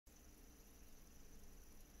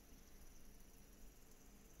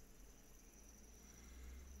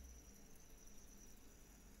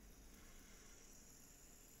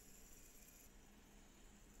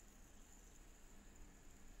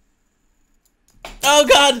Oh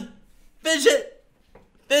god! Fidget!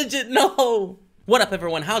 Fidget, no! What up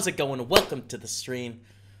everyone, how's it going? Welcome to the stream.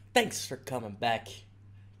 Thanks for coming back.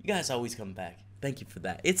 You guys always come back. Thank you for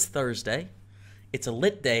that. It's Thursday. It's a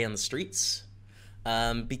lit day on the streets.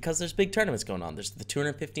 Because there's big tournaments going on. There's the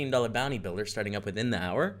 $215 bounty builder starting up within the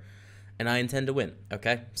hour. And I intend to win,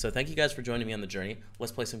 okay? So thank you guys for joining me on the journey.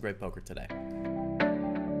 Let's play some great poker today.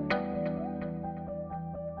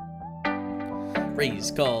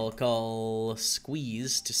 Raise, call,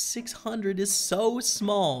 squeeze to 600 is so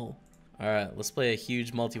small. All right, let's play a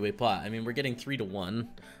huge multi-way pot. I mean, we're getting 3 to 1.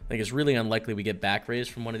 I think it's really unlikely we get back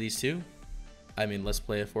raised from one of these two. I mean, let's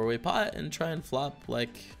play a 4-way pot and try and flop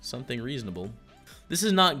like something reasonable. This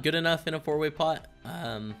is not good enough in a 4-way pot.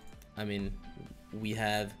 I mean, we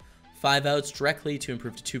have 5 outs directly to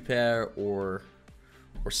improve to 2-pair or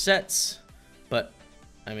sets, but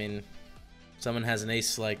I mean, someone has an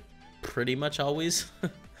ace like pretty much always.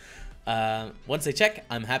 Once they check,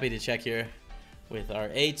 I'm happy to check here with our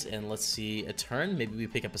 8, and let's see a turn. Maybe we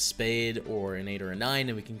pick up a spade or an 8 or a 9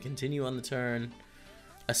 and we can continue on the turn.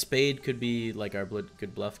 A spade could be like our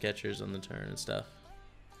good bluff catchers on the turn and stuff.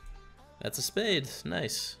 That's a spade.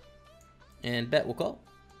 Nice. And bet we'll call.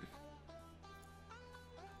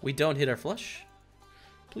 We don't hit our flush.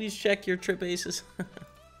 Please check your trip aces.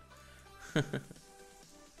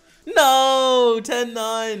 No!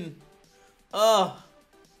 10-9. Oh,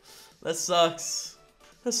 that sucks.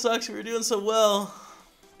 That sucks. We were doing so well.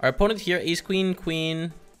 Our opponent here, ace, queen,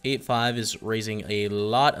 queen, 8-5, is raising a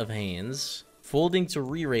lot of hands. Folding to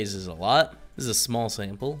re-raises a lot. This is a small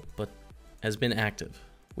sample, but has been active.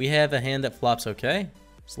 We have a hand that flops okay,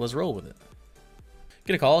 so let's roll with it.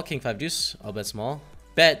 Gonna call, king 5 deuce. I'll bet small.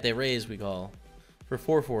 Bet, they raise, we call. For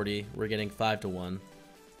 440, we're getting 5 to 1.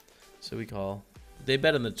 So we call. They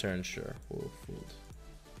bet on the turn, sure. We'll fold.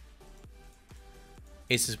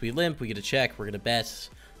 Aces, we limp, we get a check, we're gonna bet.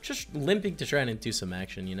 Just limping to try and induce some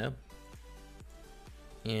action, you know?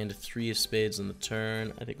 And 3 of spades on the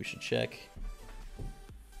turn. I think we should check.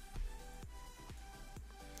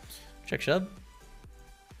 Check shove.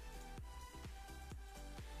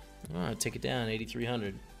 Oh, take it down,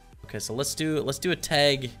 8,300. Okay, so let's do a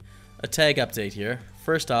tag update here.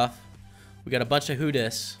 First off, we got a bunch of who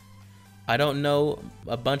dis. I don't know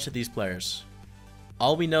a bunch of these players.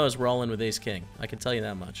 All we know is we're all in with ace king. I can tell you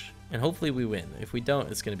that much. And hopefully we win. If we don't,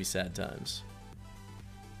 it's gonna be sad times.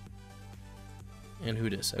 And who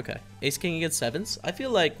dis? Okay. Ace king against 7s. I feel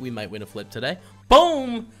like we might win a flip today.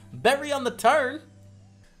 Boom! Berry on the turn.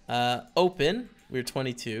 Open. We're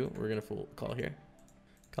 22. We're gonna full call here.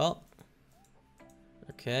 Call.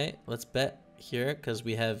 Okay, let's bet here because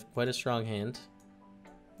we have quite a strong hand.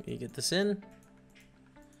 We get this in.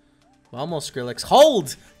 Almost Skrillex.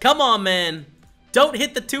 Hold! Come on, man! Don't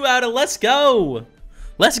hit the 2 outer. Let's go!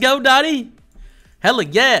 Let's go, Dottie! Hella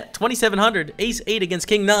yeah! 2,700. Ace 8 against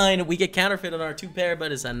King 9. We get counterfeit on our 2-pair,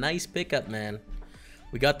 but it's a nice pickup, man.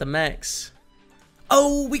 We got the max.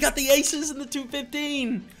 Oh, we got the aces in the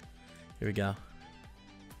 215! Here we go.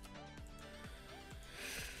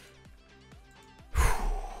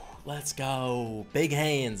 Let's go. Big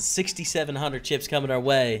hands. 6,700 chips coming our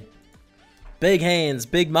way. Big hands,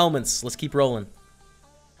 big moments. Let's keep rolling.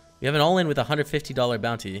 We have an all-in with a $150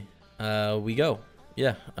 bounty. We go.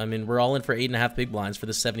 Yeah, I mean, we're all in for 8.5 big blinds for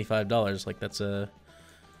the $75. Like, that's a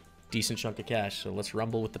decent chunk of cash. So let's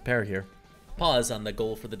rumble with the pair here. Pause on the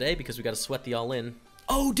goal for the day because we got to sweat the all-in.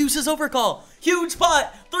 Oh, deuces overcall. Huge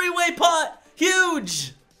pot. 3-way pot.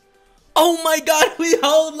 Huge. Oh my God, we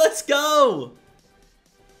hold. Let's go.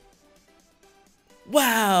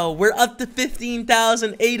 Wow, we're up to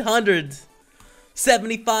 15,800.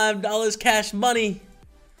 $75 cash money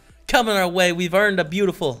coming our way. We've earned a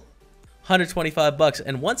beautiful 125 bucks.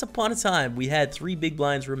 And once upon a time, we had 3 big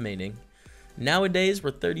blinds remaining. Nowadays,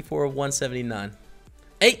 we're 34 of 179.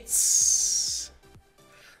 8s.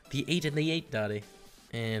 The 8 and the 8, Dottie.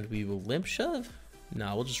 And we will limp shove.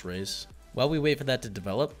 Nah, we'll just raise. While we wait for that to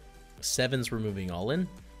develop, 7s we're moving all in.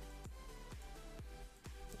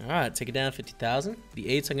 All right, take it down 50,000. The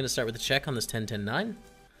 8s, I'm going to start with a check on this 10-10-9.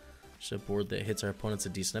 Just a board that hits our opponents a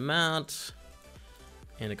decent amount.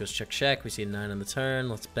 And it goes check, check. We see a 9 on the turn.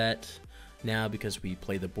 Let's bet now because we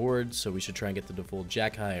play the board. So we should try and get them to fold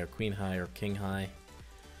jack high or queen high or king high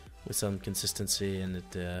with some consistency, and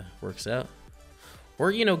it works out. Or,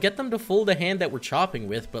 you know, get them to fold a hand that we're chopping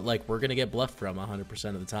with, but, like, we're going to get bluffed from 100%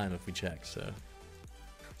 of the time if we check. So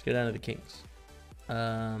let's go down to the kings.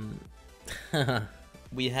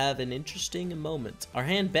 We have an interesting moment. Our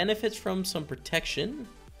hand benefits from some protection.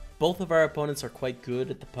 Both of our opponents are quite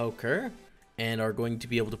good at the poker. and are going to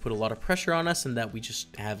be able to put a lot of pressure on us, and that we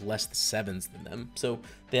just have less sevens than them. So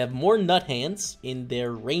they have more nut hands in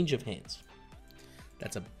their range of hands.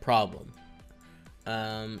 That's a problem.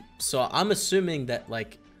 So I'm assuming that,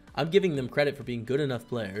 like, I'm giving them credit for being good enough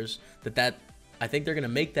players that I think they're going to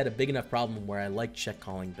make that a big enough problem where I like check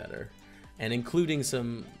calling better. And including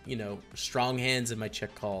some, you know, strong hands in my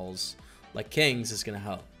check calls, like kings, is going to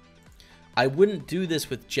help. I wouldn't do this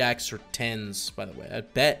with jacks or tens, by the way.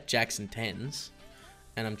 I'd bet jacks and tens,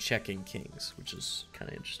 and I'm checking kings, which is kind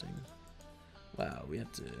of interesting. Wow, we have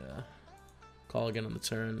to call again on the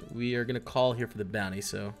turn. We are going to call here for the bounty,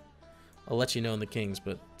 so I'll let you know in the kings,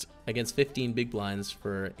 but against 15 big blinds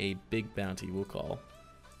for a big bounty, we'll call.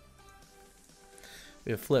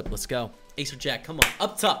 We have flip. Let's go. Ace or jack. Come on.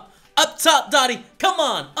 Up top. Up top, Dottie. Come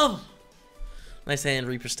on. Oh. Nice hand,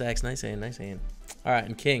 Reaper stacks. Nice hand. Nice hand. All right,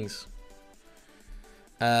 and kings.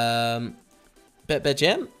 Bet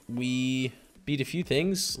jam. We beat a few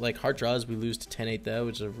things like heart draws. We lose to 10-8 though,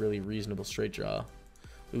 which is a really reasonable straight draw.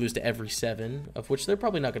 We lose to every 7, of which they're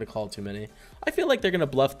probably not going to call too many. I feel like they're going to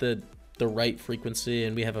bluff the right frequency,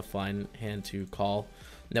 and we have a fine hand to call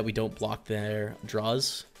that we don't block their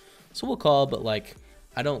draws. So we'll call, but like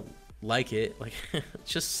I don't like it. Like it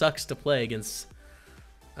just sucks to play against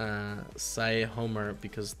Cy Homer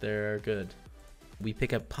because they're good. We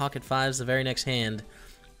pick up pocket fives the very next hand.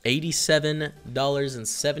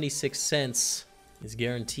 $87.76 is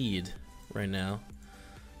guaranteed right now.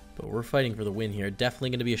 But we're fighting for the win here. Definitely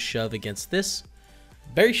going to be a shove against this.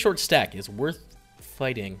 Very short stack is worth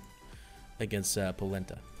fighting against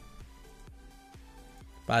Polenta.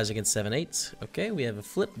 Fives against 7-8. Okay, we have a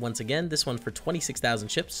flip once again. This one for 26,000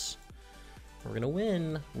 chips. We're going to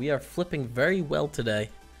win. We are flipping very well today.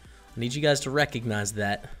 I need you guys to recognize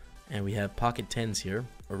that. And we have pocket tens here.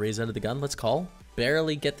 A raise out of the gun. Let's call.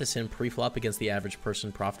 Barely get this in pre-flop against the average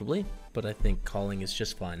person profitably, but I think calling is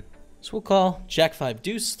just fine. So we'll call Jack 5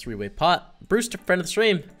 deuce, 3-way pot. Brewster, friend of the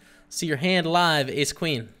stream. See your hand live, ace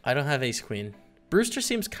queen. I don't have ace queen. Brewster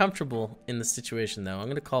seems comfortable in the situation though. I'm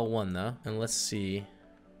gonna call 1 though, and let's see.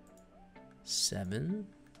 7.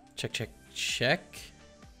 Check, check, check.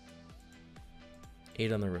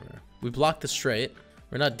 8 on the river. We block the straight.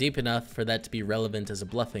 We're not deep enough for that to be relevant as a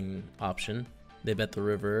bluffing option. They bet the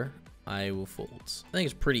river. I will fold. I think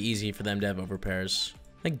it's pretty easy for them to have overpairs.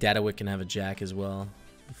 I think Datawick can have a jack as well.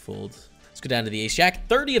 Fold. Let's go down to the ace jack.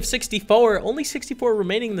 30 of 64. Only 64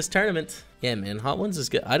 remaining in this tournament. Yeah, man. Hot ones is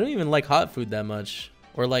good. I don't even like hot food that much.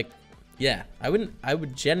 Or like, yeah. I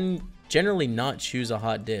would generally not choose a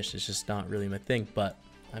hot dish. It's just not really my thing. But,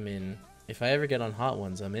 I mean, if I ever get on hot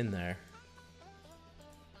ones, I'm in there.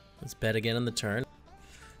 Let's bet again on the turn.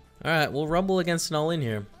 Alright, we'll rumble against an all-in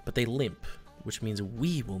here. But they limp, which means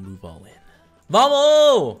we will move all in.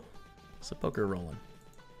 Vamo! It's a poker rolling.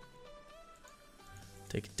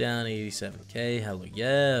 Take it down, 87k. Hello,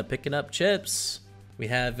 yeah, picking up chips. We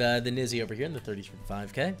have the Nizzy over here in the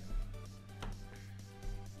 35k.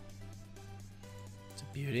 It's a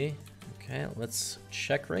beauty. Okay, let's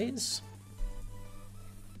check raise.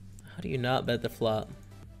 How do you not bet the flop?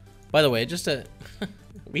 By the way, just a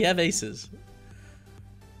we have aces.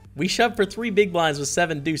 We shove for 3 big blinds with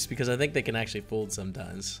 7 deuce because I think they can actually fold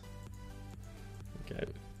sometimes. Okay,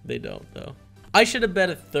 they don't though. I should have bet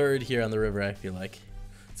a 3rd here on the river, I feel like.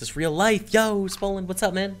 Is this real life? Yo, Spolin, what's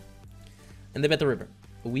up, man? And they bet the river.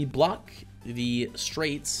 We block the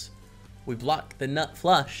straights. We block the nut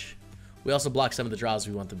flush. We also block some of the draws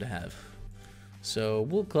we want them to have. So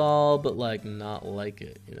we'll call, but like not like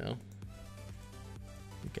it, you know?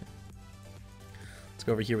 Okay. Let's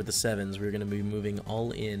go over here with the 7s. We're going to be moving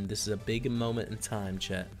all in. This is a big moment in time,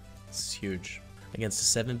 chat. It's huge. Against a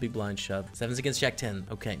 7 big blind shove. 7s against Jack 10.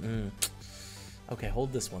 Okay. Okay,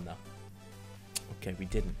 hold this one, though. Okay, we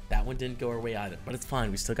didn't. That one didn't go our way either. But it's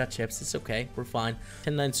fine. We still got chips. It's okay. We're fine.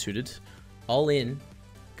 10-9 suited. All in.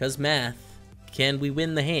 Because math. Can we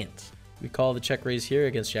win the hand? We call the check raise here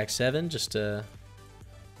against Jack 7. Just to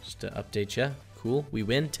update you. Cool. We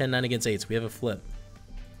win. 10-9 against 8s. We have a flip.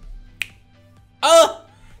 Oh!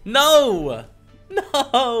 No!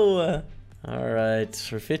 No! Alright.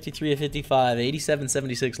 For 53 of 55.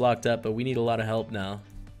 87-76 locked up. But we need a lot of help now.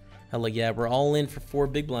 Hell yeah, we're all in for 4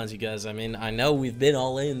 big blinds, you guys. I mean, I know we've been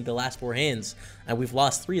all in the last 4 hands, and we've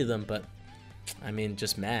lost 3 of them, but, I mean,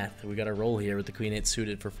 just math. We got to roll here with the queen 8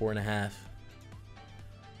 suited for 4.5.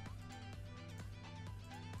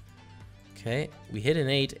 Okay, we hit an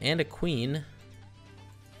 8 and a queen.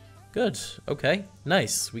 Good, okay,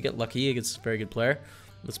 nice. We get lucky against a very good player.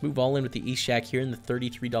 Let's move all in with the ace-jack here in the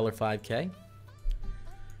 $33 5K.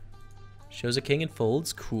 Shows a king and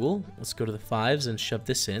folds. Cool. Let's go to the 5s and shove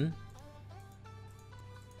this in.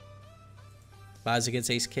 Buys against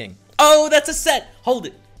ace king. Oh, that's a set. Hold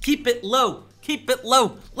it. Keep it low. Keep it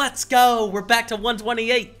low. Let's go. We're back to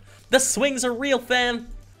 128. The swings are real, fam.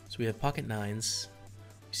 So we have pocket nines.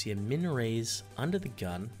 We see a min raise under the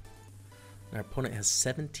gun. And our opponent has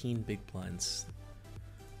 17 big blinds.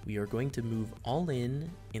 We are going to move all in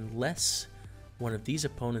unless one of these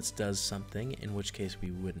opponents does something, in which case we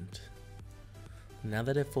wouldn't. Now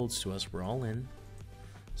that it folds to us, we're all in.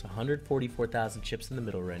 It's 144,000 chips in the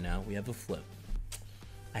middle right now. We have a flip.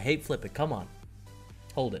 I hate flip it. Come on.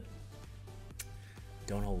 Hold it.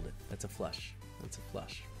 Don't hold it. That's a flush. That's a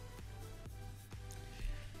flush.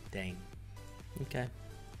 Dang. Okay.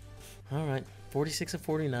 All right. 46 of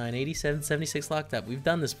 49. 87, 76 locked up. We've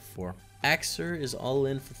done this before. Axer is all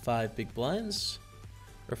in for 5 big blinds.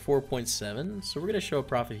 Or 4.7. So we're going to show a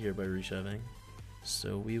profit here by reshoving.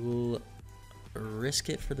 So we will risk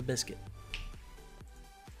it for the biscuit.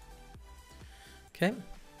 Okay.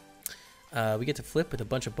 We get to flip with a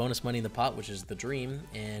bunch of bonus money in the pot, which is the dream,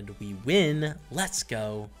 and we win. Let's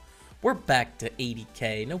go. We're back to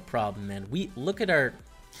 80K. No problem, man. We look at our...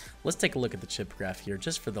 Let's take a look at the chip graph here,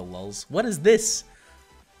 just for the lulz. What is this?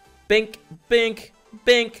 Bink, bink,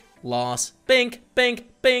 bink, loss. Bink, bink,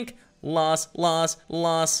 bink, loss, loss,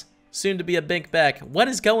 loss. Soon to be a bink back. What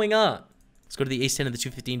is going on? Let's go to the ace-10 of the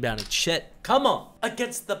 215 bounty. Shit. Come on.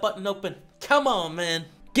 Against the button open. Come on, man.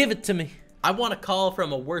 Give it to me. I want a call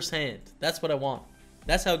from a worse hand. That's what I want.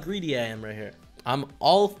 That's how greedy I am right here. I'm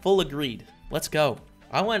all full of greed. Let's go.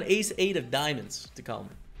 I want ace-8 of diamonds to call me.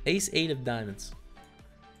 Ace-8 of diamonds.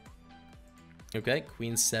 Okay,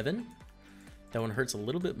 queen-7. That one hurts a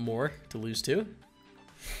little bit more to lose to.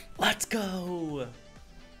 Let's go.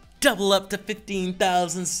 Double up to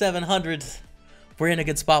 15,700. We're in a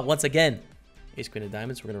good spot once again. Ace-queen of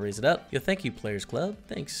diamonds. We're going to raise it up. Yo, thank you, Players Club.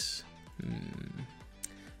 Thanks.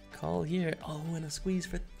 Call here. Oh, and a squeeze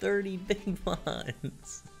for 30 big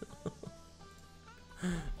blinds.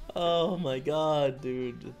 Oh my god,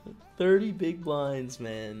 dude. 30 big blinds,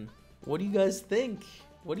 man. What do you guys think?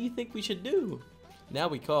 What do you think we should do? Now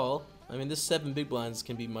we call. I mean, this 7 big blinds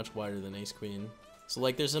can be much wider than ace queen. So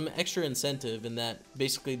like there's some extra incentive in that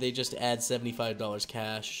basically they just add $75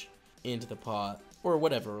 cash into the pot. Or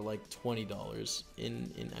whatever, like $20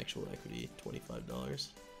 in actual equity, $25.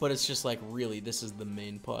 But it's just like, really, this is the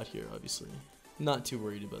main pot here, obviously. Not too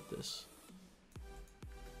worried about this.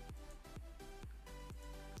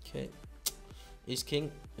 Okay. Ace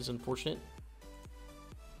king is unfortunate.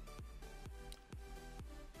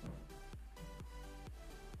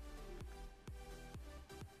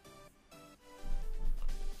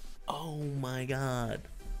 Oh my god.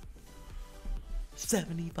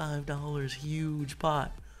 $75, huge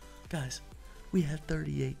pot. Guys, we have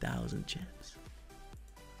 38,000 chips.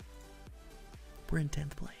 We're in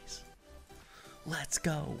 10th place. Let's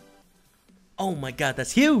go. Oh my god,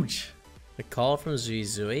 that's huge. A call from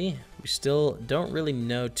Zui. We still don't really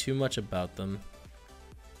know too much about them.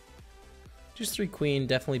 Just 3 queen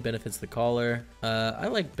definitely benefits the caller. I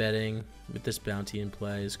like betting with this bounty in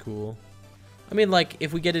play is cool. I mean, like,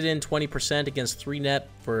 if we get it in 20% against 3 net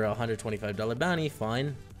for a $125 bounty,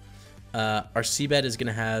 fine. Our C-bet is going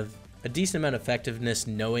to have a decent amount of effectiveness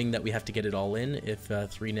knowing that we have to get it all in if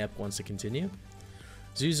 3 net wants to continue.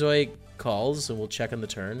 Zuzoi calls, and we'll check on the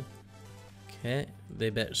turn. Okay, they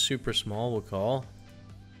bet super small, we'll call.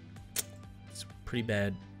 It's a pretty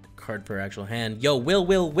bad card for our actual hand. Yo,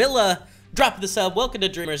 Willa, drop the sub. Welcome to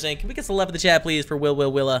Dreamers Inc. Can we get some love in the chat, please, for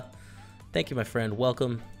Willa? Thank you, my friend.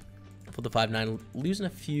 Welcome. For the 5-9, losing a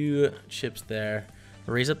few chips there.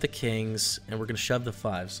 Raise up the kings, and we're going to shove the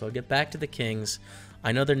 5. So I'll get back to the kings.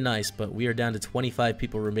 I know they're nice, but we are down to 25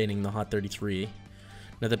 people remaining in the hot 33.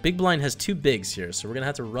 Now, the big blind has 2 bigs here, so we're going to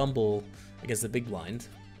have to rumble against the big blind,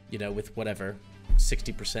 you know, with whatever,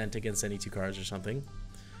 60% against any 2 cards or something.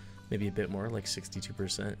 Maybe a bit more, like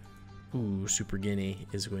 62%. Ooh, Super Guinea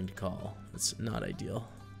is going to call. That's not ideal.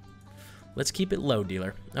 Let's keep it low,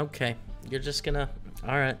 dealer. Okay, you're just going to...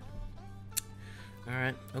 All right.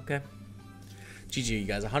 Alright, okay. GG, you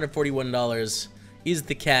guys. $141 is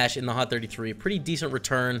the cash in the hot 33. Pretty decent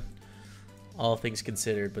return, all things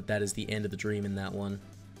considered, but that is the end of the dream in that one.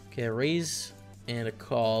 Okay, a raise and a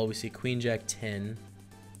call. We see Queen Jack 10.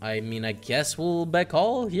 I mean, I guess we'll bet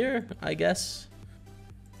call here, I guess.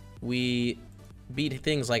 We beat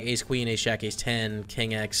things like Ace Queen, Ace Jack, Ace 10,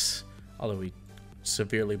 King X, although we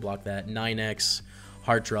severely blocked that, 9X,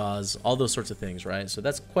 heart draws, all those sorts of things, right? So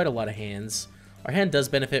that's quite a lot of hands. Our hand does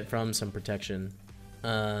benefit from some protection.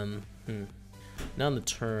 Now on the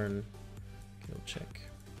turn, okay, we'll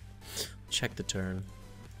check the turn.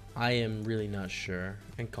 I am really not sure.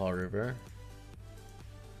 And call river.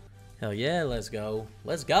 Hell yeah, let's go.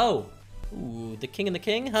 Let's go. Ooh, the king and the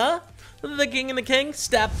king, huh? The king and the king.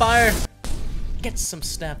 Snap fire. Get some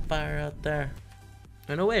snap fire out there.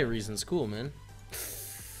 And away reason's cool, man.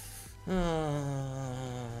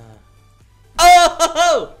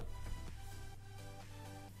 Oh!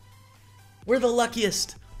 We're the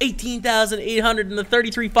luckiest. 18,800 in the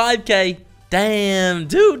 33 5K. Damn,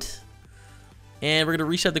 dude. And we're gonna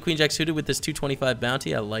reshove the queen jack suited with this 225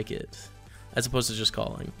 bounty. I like it, as opposed to just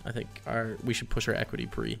calling. I think we should push our equity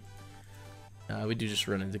pre. We do just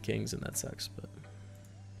run into kings, and that sucks. But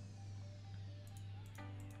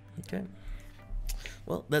okay.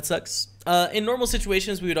 Well, that sucks. In normal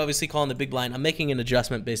situations, we would obviously call in the big blind. I'm making an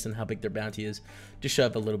adjustment based on how big their bounty is to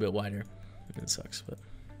shove a little bit wider. It sucks, but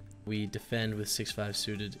we defend with 6-5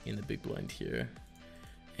 suited in the big blind here.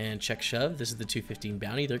 And check shove. This is the 215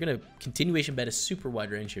 bounty. They're going to continuation bet a super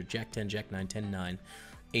wide range here. Jack 10, Jack 9, 10, 9,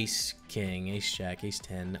 Ace King, Ace Jack, Ace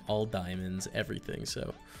 10, all diamonds, everything.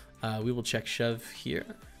 So we will check shove here.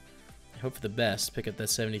 Hope for the best. Pick up that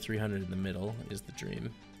 7,300 in the middle is the dream.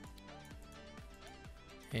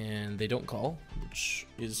 And they don't call, which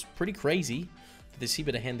is pretty crazy. They see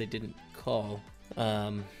bet a hand they didn't call.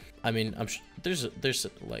 I mean, there's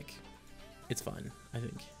like, it's fine, I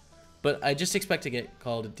think. But I just expect to get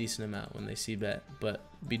called a decent amount when they see bet, but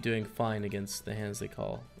be doing fine against the hands they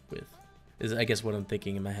call with, is I guess what I'm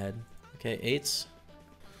thinking in my head. Okay, eights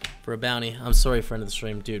for a bounty. I'm sorry, friend of the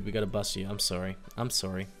stream. Dude, we gotta bust you. I'm sorry. I'm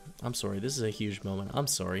sorry. I'm sorry. This is a huge moment. I'm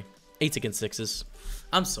sorry. Eights against sixes.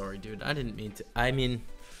 I'm sorry, dude. I didn't mean to. I mean,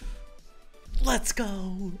 let's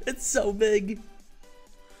go. It's so big.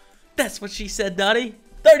 That's what she said, Dottie.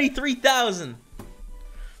 33,000.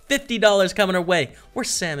 $50 coming our way. We're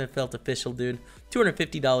salmon felt official, dude.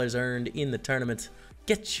 $250 earned in the tournament.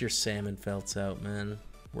 Get your salmon felts out, man.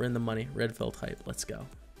 We're in the money. Red felt hype. Let's go.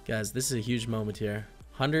 Guys, this is a huge moment here.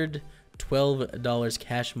 $112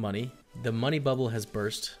 cash money. The money bubble has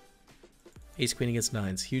burst. Ace queen against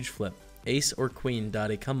nines. Huge flip. Ace or queen,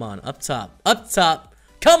 Dottie. Come on. Up top. Up top.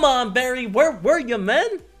 Come on, Barry. Where were you,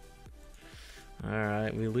 man?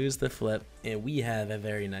 Alright, we lose the flip. And we have a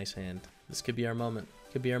very nice hand. This could be our moment.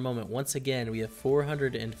 Could be our moment. Once again, we have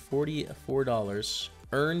 $444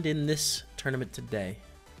 earned in this tournament today.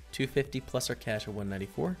 $250 plus our cash of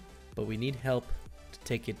 $194. But we need help to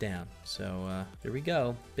take it down. So here we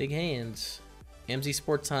go. Big hands. MZ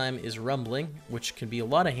Sport Time is rumbling, which can be a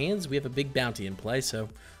lot of hands. We have a big bounty in play, so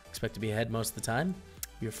expect to be ahead most of the time.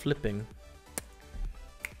 We are flipping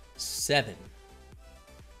 7.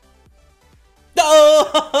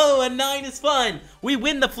 Oh, a 9 is fun. We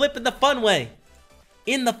win the flip in the fun way.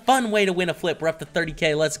 In the fun way to win a flip. We're up to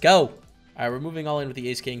 30K. Let's go. All right, we're moving all in with the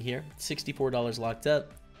ace king here. $64 locked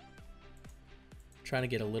up. Trying to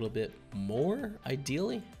get a little bit more,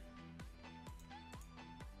 ideally.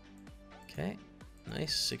 Okay,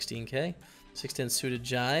 nice. 16K. 610 suited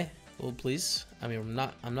Jai. Fold, please. I mean,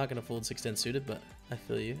 I'm not gonna fold 610 suited, but I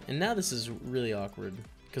feel you. And now this is really awkward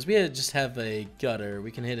because we just have a gutter. We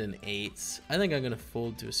can hit an 8. I think I'm gonna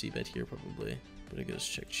fold to a c-bet here probably. But it goes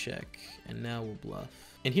check, check, and now we'll bluff.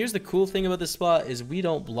 And here's the cool thing about this spot is we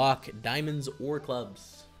don't block diamonds or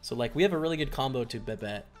clubs. So like we have a really good combo to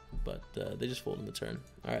bet, but they just fold in the turn.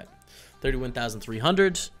 All right,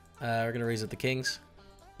 31,300. We're gonna raise up the kings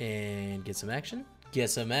and get some action. Get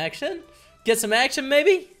some action. Get some action,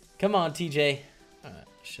 maybe. Come on, TJ. All right,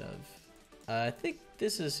 shove. I think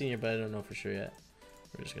this is a senior, but I don't know for sure yet.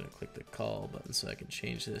 We're just gonna click the call button so I can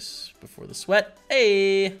change this before the sweat.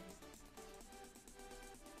 Hey.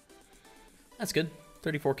 That's good.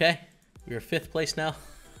 34K. We are 5th place now.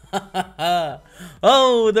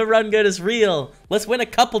 Oh, the run good is real. Let's win a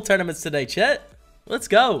couple tournaments today, Chet. Let's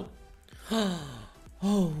go.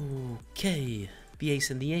 Okay. The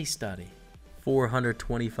ace and the ace, Dottie.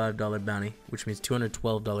 $425 bounty, which means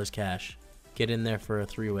 $212 cash. Get in there for a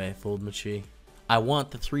 3-way. Fold Machi. I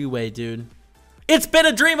want the 3-way, dude. It's been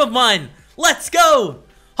a dream of mine. Let's go.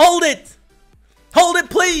 Hold it. Hold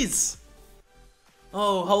it, please.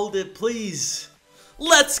 Oh, hold it, please.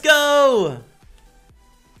 Let's go.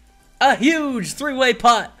 A huge 3-way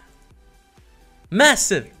pot.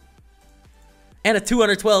 Massive. And a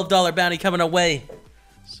 $212 bounty coming away.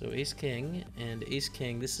 So ace king and ace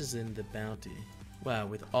king. This is in the bounty. Wow,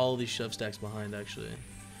 with all these shove stacks behind, actually.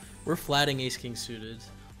 We're flatting ace king suited.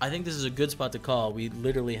 I think this is a good spot to call. We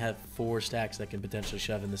literally have 4 stacks that can potentially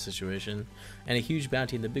shove in this situation. And a huge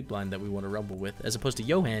bounty in the big blind that we want to rumble with. As opposed to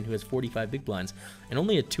Johan, who has 45 big blinds. And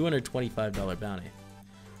only a $225 bounty.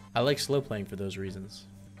 I like slow playing for those reasons.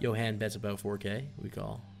 Johan bets about 4K. We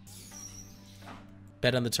call.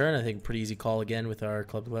 Bet on the turn. I think pretty easy call again with our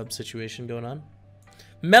club situation going on.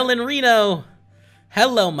 Melon Reno.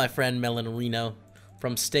 Hello, my friend Melon Reno.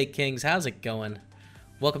 from Steak Kings. How's it going?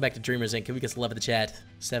 Welcome back to Dreamers Inc. Can we get love of the chat?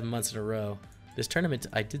 7 months in a row. This tournament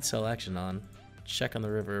I did sell action on. Check on the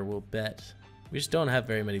river. We'll bet. We just don't have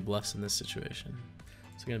very many bluffs in this situation.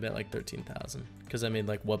 So I'm gonna bet like 13,000. Because I mean,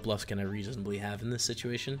 like, what bluffs can I reasonably have in this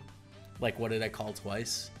situation? Like, what did I call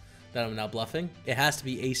twice that I'm now bluffing? It has to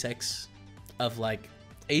be ace X of like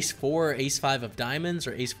ace 4, ace 5 of diamonds,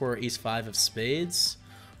 or ace 4, ace 5 of spades.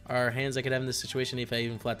 Are hands I could have in this situation if I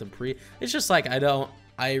even flat them pre. It's just like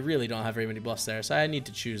I really don't have very many bluffs there, so I need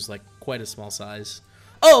to choose like quite a small size.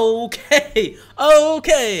 Okay,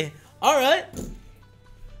 okay, all right.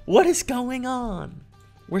 What is going on?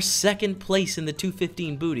 We're second place in the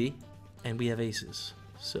 215 booty, and we have aces.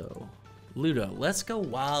 So, Ludo, let's go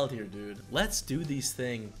wild here, dude. Let's do these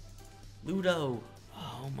thing. Ludo.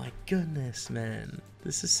 Oh my goodness, man.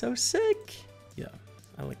 This is so sick. Yeah,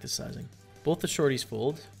 I like this sizing. Both the shorties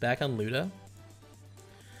fold. Back on Ludo.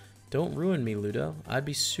 Don't ruin me, Ludo. I'd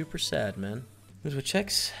be super sad, man. Moves with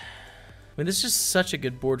checks. I mean, this is just such a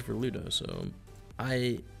good board for Ludo, so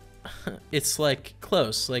it's like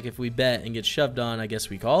close. Like if we bet and get shoved on, I guess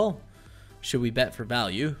we call. Should we bet for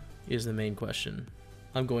value is the main question.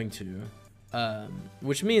 I'm going to.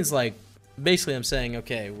 Which means like, basically I'm saying,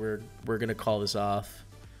 okay, we're gonna call this off.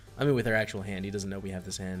 I mean, with our actual hand, he doesn't know we have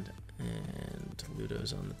this hand. And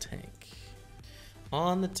Ludo's on the tank.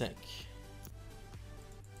 On the tank.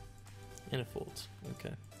 And a fold.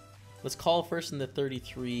 Okay. Let's call first in the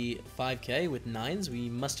 33 5K with nines. We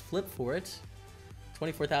must flip for it.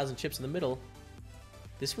 24,000 chips in the middle.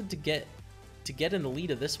 This would to get in the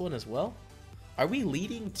lead of this one as well. Are we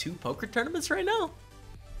leading 2 poker tournaments right now?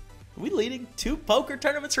 Are we leading 2 poker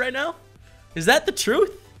tournaments right now? Is that the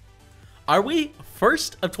truth? Are we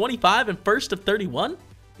first of 25 and first of 31?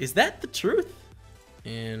 Is that the truth?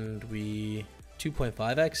 And we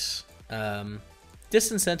 2.5x.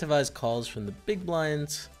 Disincentivized calls from the big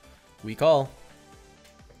blinds. We call.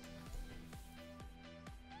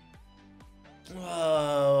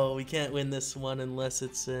 Whoa, we can't win this one unless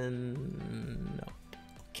it's in... No.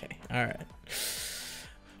 Okay, alright.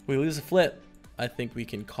 We lose a flip. I think we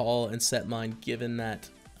can call and set mine given that,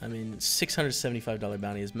 I mean, $675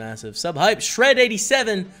 bounty is massive. Sub hype, Shred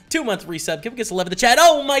 87, 2-month resub. Can we get 11 in the chat?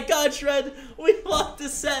 Oh my god, Shred! We locked a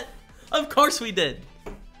set! Of course we did!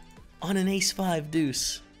 On an ace 5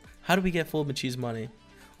 deuce. How do we get full Machi's money?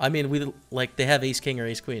 I mean, they have ace king or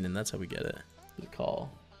ace queen, and that's how we get it. Good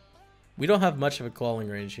call. We don't have much of a calling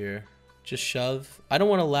range here. Just shove. I don't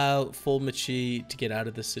want to allow full Machi to get out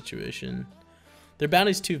of this situation. Their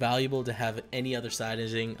bounty's too valuable to have any other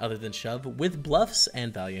sizing other than shove with bluffs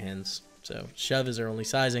and value hands. So shove is our only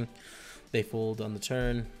sizing. They fold on the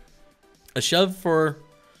turn. A shove for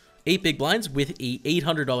 8 big blinds with a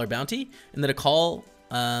 $800 bounty, and then a call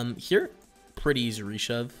here. Pretty easy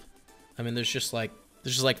reshove. I mean, there's just like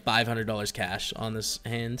 $500 cash on this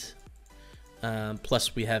hand.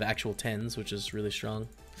 Plus we have actual 10s, which is really strong.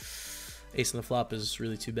 Ace on the flop is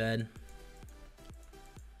really too bad.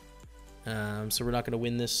 So we're not going to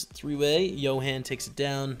win this 3-way. Johan takes it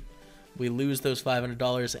down. We lose those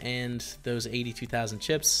 $500 and those 82,000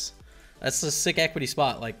 chips. That's a sick equity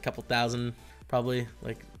spot, like a couple thousand, probably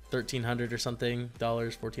like $1,300 or something,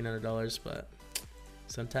 $1,400, but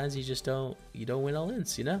sometimes you just don't win all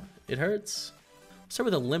ins, you know? It hurts. Start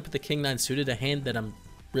with a limp with the king 9 suited, a hand that I'm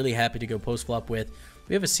really happy to go post flop with.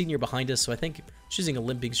 We have a senior behind us, so I think choosing a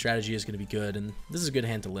limping strategy is going to be good, and this is a good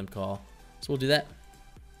hand to limp call. So we'll do that.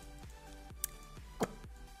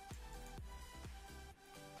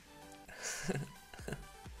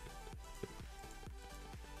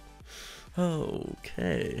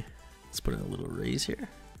 Okay. Let's put in a little raise here.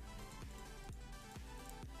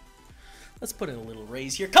 Let's put in a little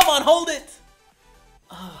raise here. Come on, hold it!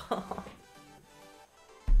 Oh.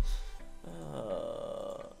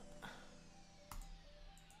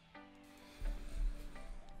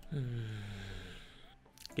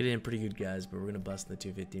 Get in pretty good, guys, but we're going to bust the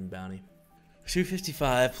 215 bounty.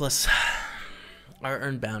 255 plus our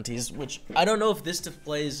earned bounties, which I don't know if this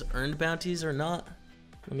displays earned bounties or not.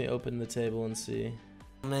 Let me open the table and see.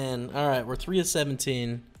 Man, all right, we're 3 of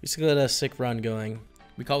 17. We still got a sick run going.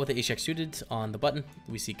 We call with the ace-jack suited on the button.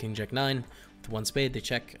 We see king jack 9 with 1 spade. They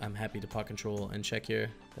check. I'm happy to pot control and check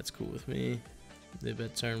here. That's cool with me. They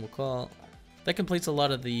bet turn, we'll call. That completes a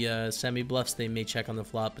lot of the semi bluffs they may check on the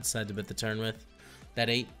flop but decide to bet the turn with. That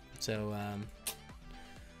 8. So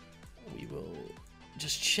we will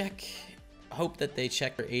just check. Hope that they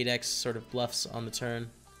check their 8x sort of bluffs on the turn.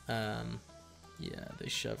 Yeah, they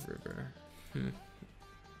shove river.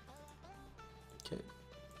 Okay.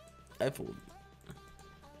 I fold.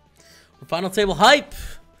 Final table hype.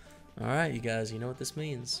 All right, you guys, you know what this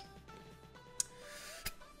means.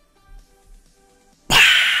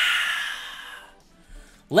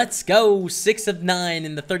 Let's go. 6 of 9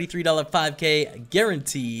 in the $33 5K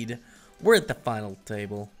guaranteed. We're at the final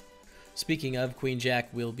table. Speaking of, Queen Jack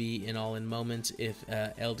will be in all-in moment if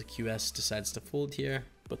L to QS decides to fold here,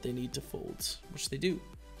 but they need to fold, which they do.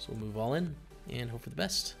 So we'll move all in and hope for the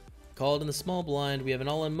best. Called in the small blind. We have an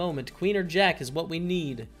all-in moment. Queen or Jack is what we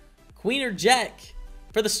need. Queen or Jack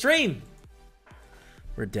for the stream.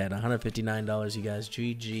 We're dead. $159, you guys.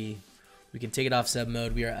 GG. We can take it off sub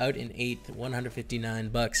mode. We are out in 8th.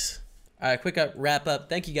 $159. All right, quick wrap up.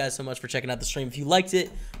 Thank you guys so much for checking out the stream. If you liked it,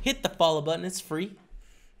 hit the follow button. It's free.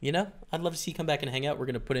 You know, I'd love to see you come back and hang out. We're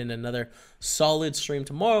going to put in another solid stream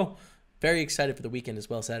tomorrow. Very excited for the weekend as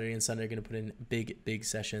well. Saturday and Sunday are going to put in big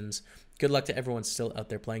sessions. Good luck to everyone still out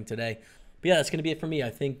there playing today. But yeah, that's going to be it for me. I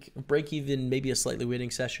think break even, maybe a slightly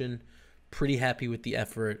winning session. Pretty happy with the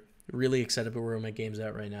effort. Really excited for where my game's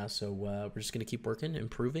at right now. So we're just going to keep working,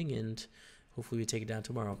 improving, and hopefully we take it down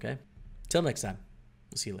tomorrow, okay? Till next time.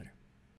 We'll see you later.